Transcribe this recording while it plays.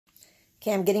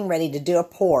Okay, I'm getting ready to do a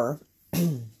pour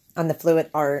on the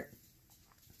Fluid Art.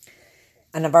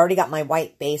 And I've already got my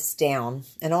white base down.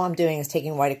 And all I'm doing is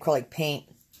taking white acrylic paint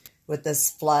with this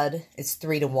Flood. It's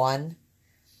 3-to-1.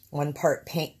 1 part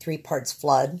paint, 3 parts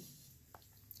Flood.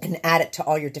 And add it to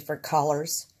all your different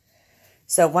colors.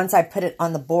 So once I put it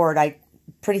on the board,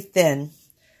 pretty thin,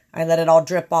 I let it all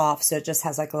drip off so it just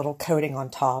has like a little coating on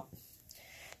top.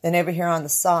 Then over here on the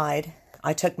side,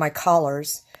 I took my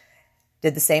colors,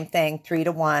 did the same thing,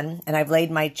 3-to-1, and I've laid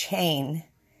my chain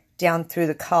down through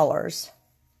the colors.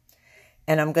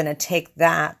 And I'm going to take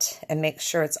that and make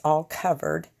sure it's all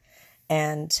covered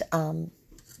and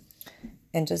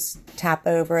just tap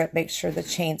over it, make sure the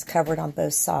chain's covered on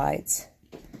both sides.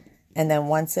 And then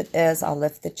once it is, I'll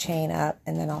lift the chain up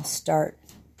and then I'll start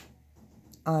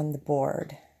on the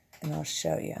board and I'll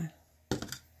show you.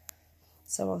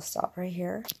 So we'll stop right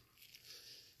here.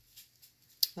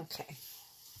 Okay.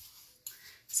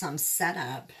 So I'm set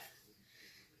up.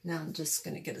 Now I'm just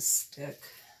going to get a stick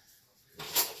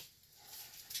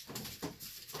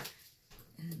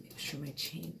and make sure my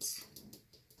chain's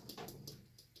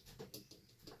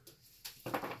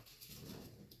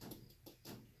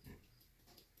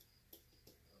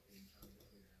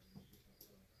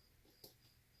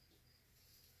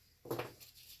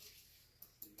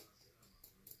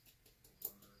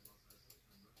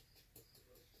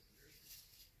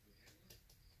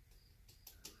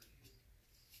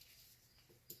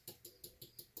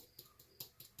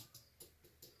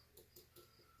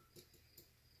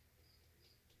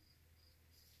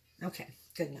okay,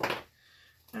 good enough.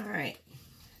 All right.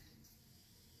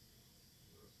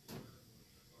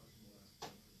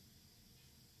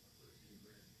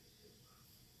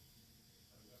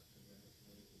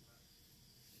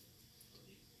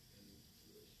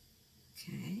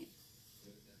 Okay.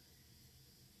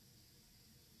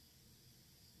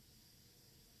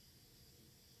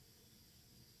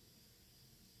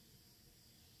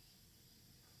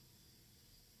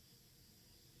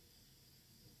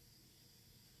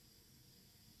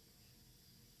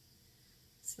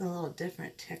 It's a little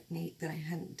different technique that I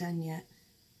hadn't done yet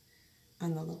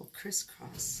on the little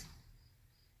crisscross.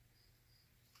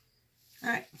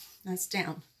 All right, that's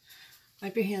down.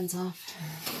 Wipe your hands off.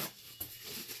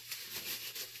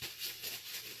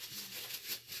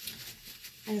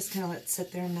 I just kind of let it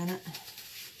sit there a minute.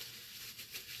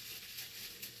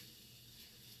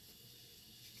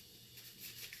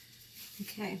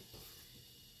 Okay.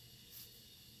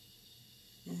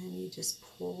 And then you just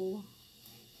pull.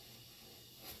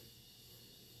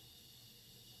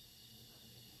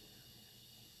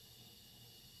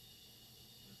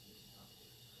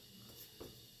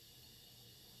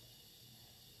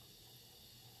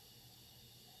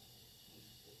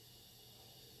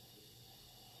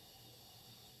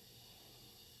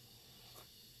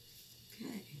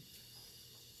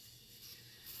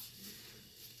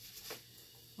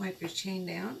 Wipe your chain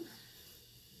down.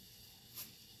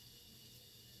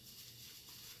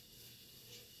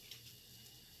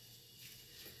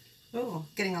 Oh,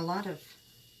 getting a lot of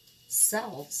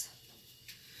cells.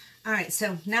 All right,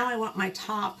 so now I want my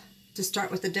top to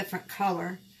start with a different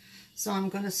color. So I'm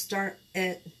going to start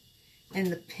it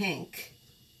in the pink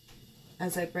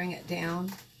as I bring it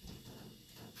down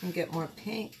and get more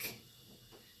pink.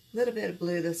 A little bit of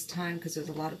blue this time because there's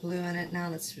a lot of blue in it. Now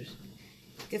let's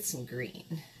get some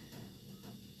green.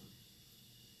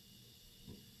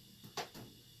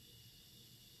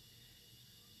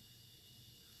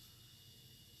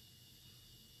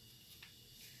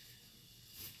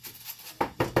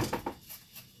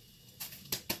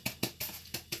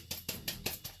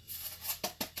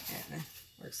 Yeah,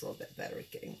 works a little bit better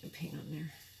with getting the paint on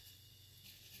there.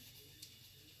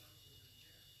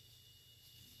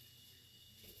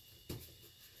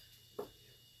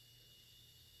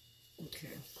 Okay.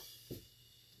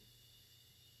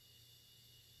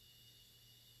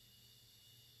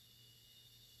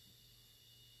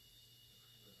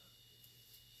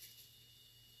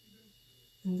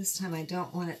 And this time I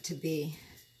don't want it to be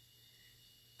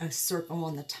a circle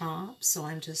on the top, so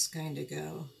I'm just going to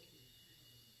go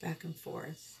back and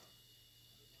forth.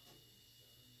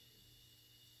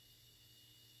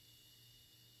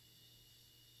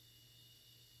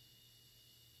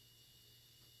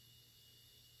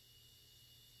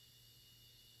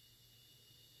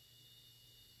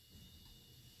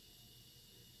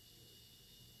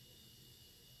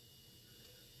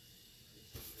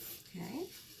 Okay,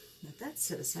 let that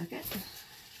sit a second.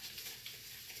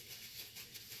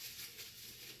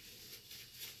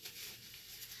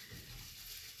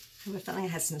 I have a feeling I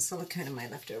had some silicone in my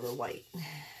leftover white. I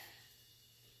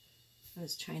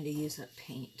was trying to use up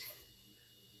paint.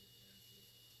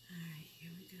 All right.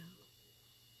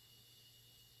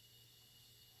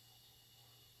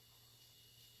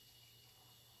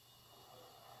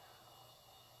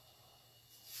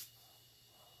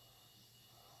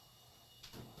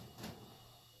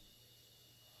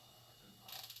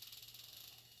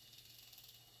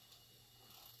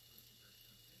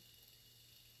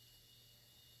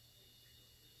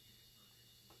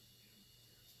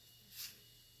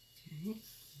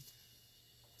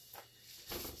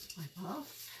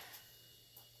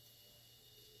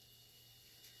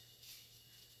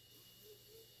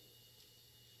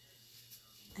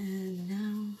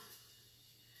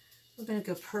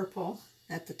 going to go purple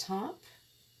at the top.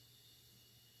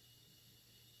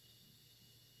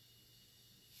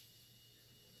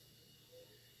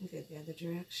 Go the other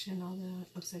direction, although it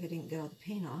looks like I didn't get all the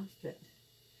paint off, but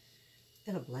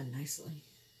it'll blend nicely.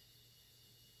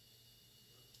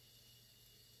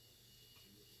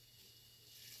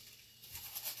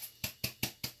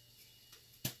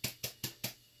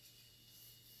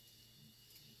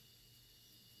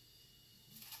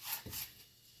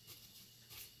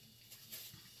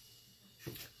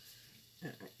 All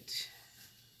right.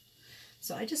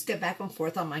 So I just go back and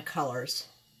forth on my colors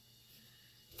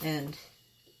and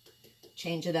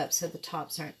change it up so the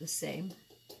tops aren't the same.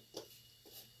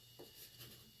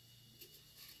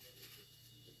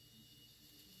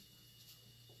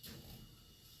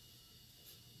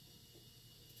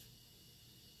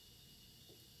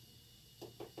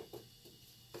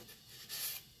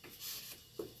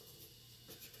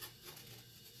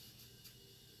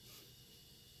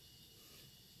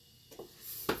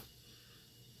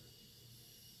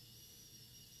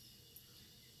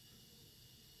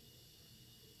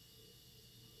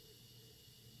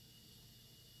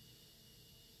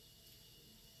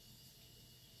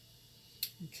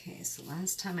 Okay, so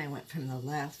last time I went from the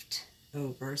left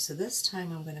over, so this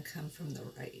time I'm going to come from the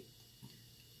right.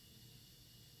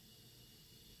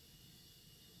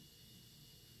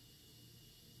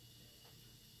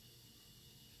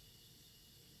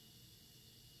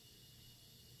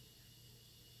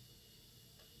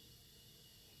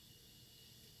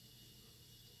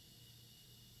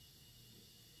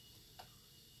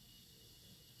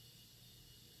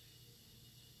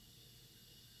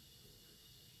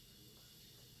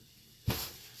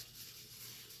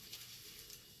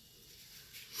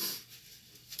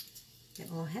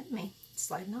 Getting a little ahead of me,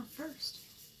 sliding off first.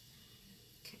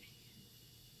 Okay.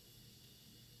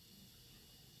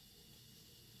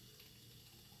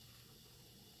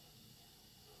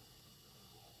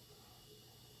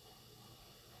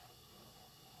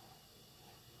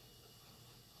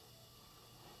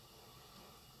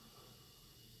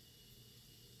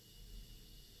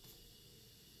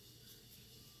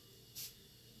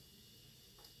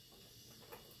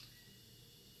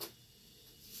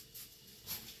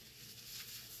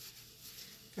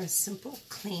 For a simple,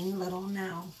 clean little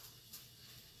now.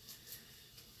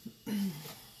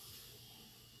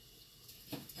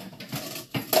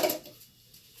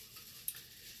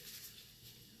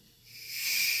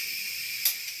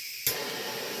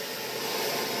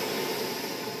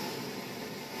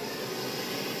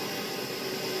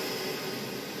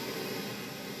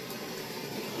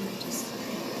 Just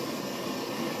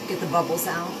get the bubbles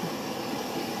out.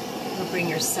 It'll bring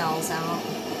your cells out.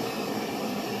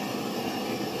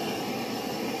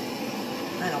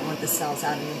 I don't want the cells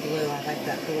out in the blue. I like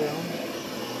that blue.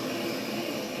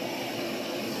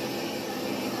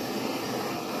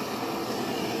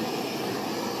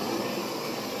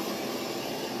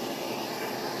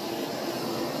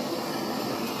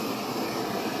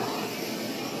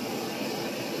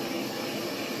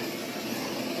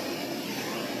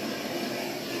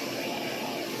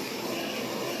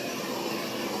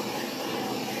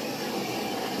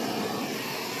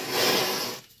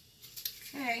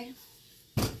 Okay.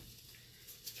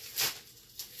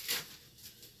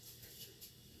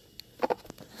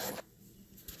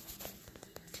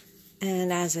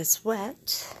 And as it's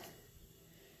wet,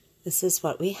 this is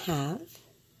what we have.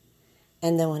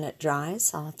 And then when it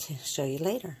dries, I'll show you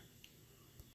later.